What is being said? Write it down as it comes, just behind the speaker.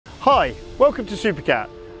Hi, welcome to Supacat.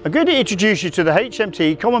 I'm going to introduce you to the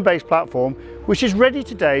HMT Common Base platform, which is ready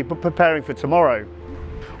today but preparing for tomorrow.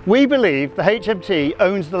 We believe the HMT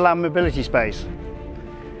owns the land mobility space,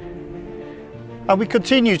 and we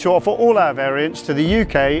continue to offer all our variants to the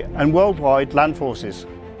UK and worldwide land forces.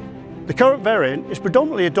 The current variant is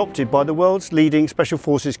predominantly adopted by the world's leading Special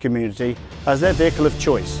Forces community as their vehicle of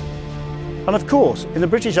choice. And of course, in the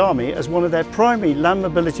British Army as one of their primary land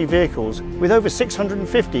mobility vehicles, with over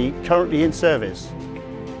 650 currently in service.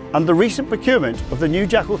 And the recent procurement of the new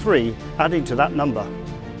Jackal 3 adding to that number.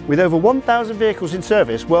 With over 1,000 vehicles in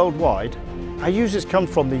service worldwide, our users come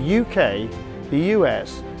from the UK, the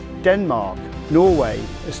US, Denmark, Norway,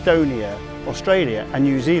 Estonia, Australia and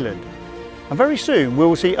New Zealand. And very soon we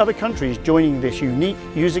will see other countries joining this unique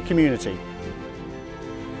user community.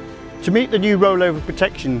 To meet the new rollover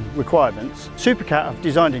protection requirements, Supacat have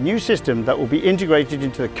designed a new system that will be integrated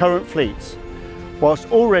into the current fleets,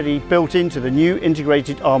 whilst already built into the new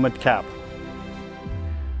integrated armoured cab.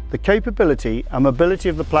 The capability and mobility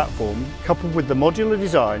of the platform, coupled with the modular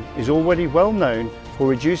design, is already well known for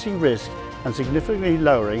reducing risk and significantly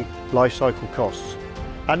lowering life cycle costs.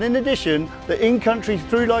 And in addition, the in-country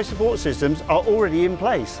through-life support systems are already in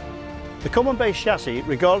place. The Common Base chassis,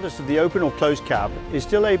 regardless of the open or closed cab, is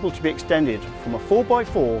still able to be extended from a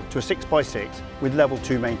 4x4 to a 6x6 with level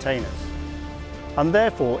 2 maintainers, and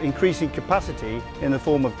therefore increasing capacity in the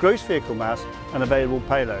form of gross vehicle mass and available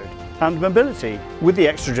payload, and mobility with the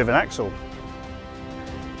extra driven axle.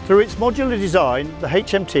 Through its modular design, the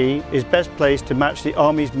HMT is best placed to match the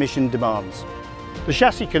Army's mission demands. The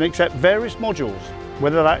chassis can accept various modules,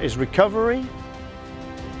 whether that is recovery,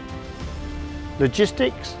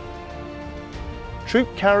 logistics, troop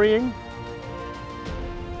carrying,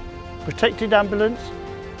 protected ambulance,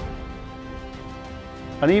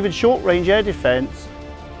 and even short-range air defence,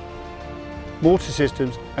 mortar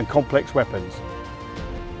systems and complex weapons.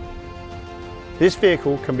 This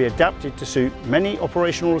vehicle can be adapted to suit many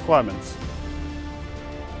operational requirements.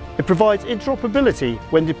 It provides interoperability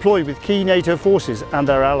when deployed with key NATO forces and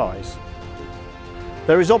their allies.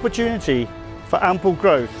 There is opportunity for ample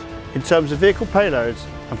growth in terms of vehicle payloads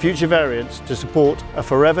and future variants to support a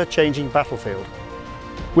forever changing battlefield.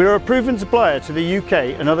 We are a proven supplier to the UK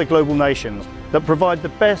and other global nations that provide the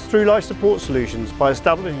best through-life support solutions by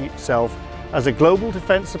establishing itself as a global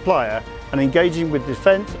defence supplier and engaging with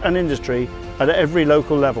defence and industry at every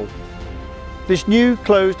local level. This new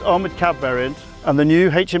closed armoured cab variant and the new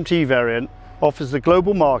HMT variant offers the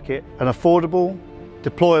global market an affordable,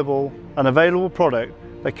 deployable and available product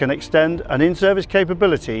that can extend an in-service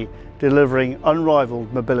capability, delivering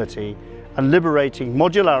unrivaled mobility and liberating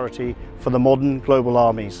modularity for the modern global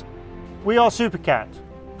armies. We are Supacat,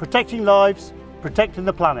 protecting lives, protecting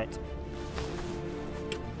the planet.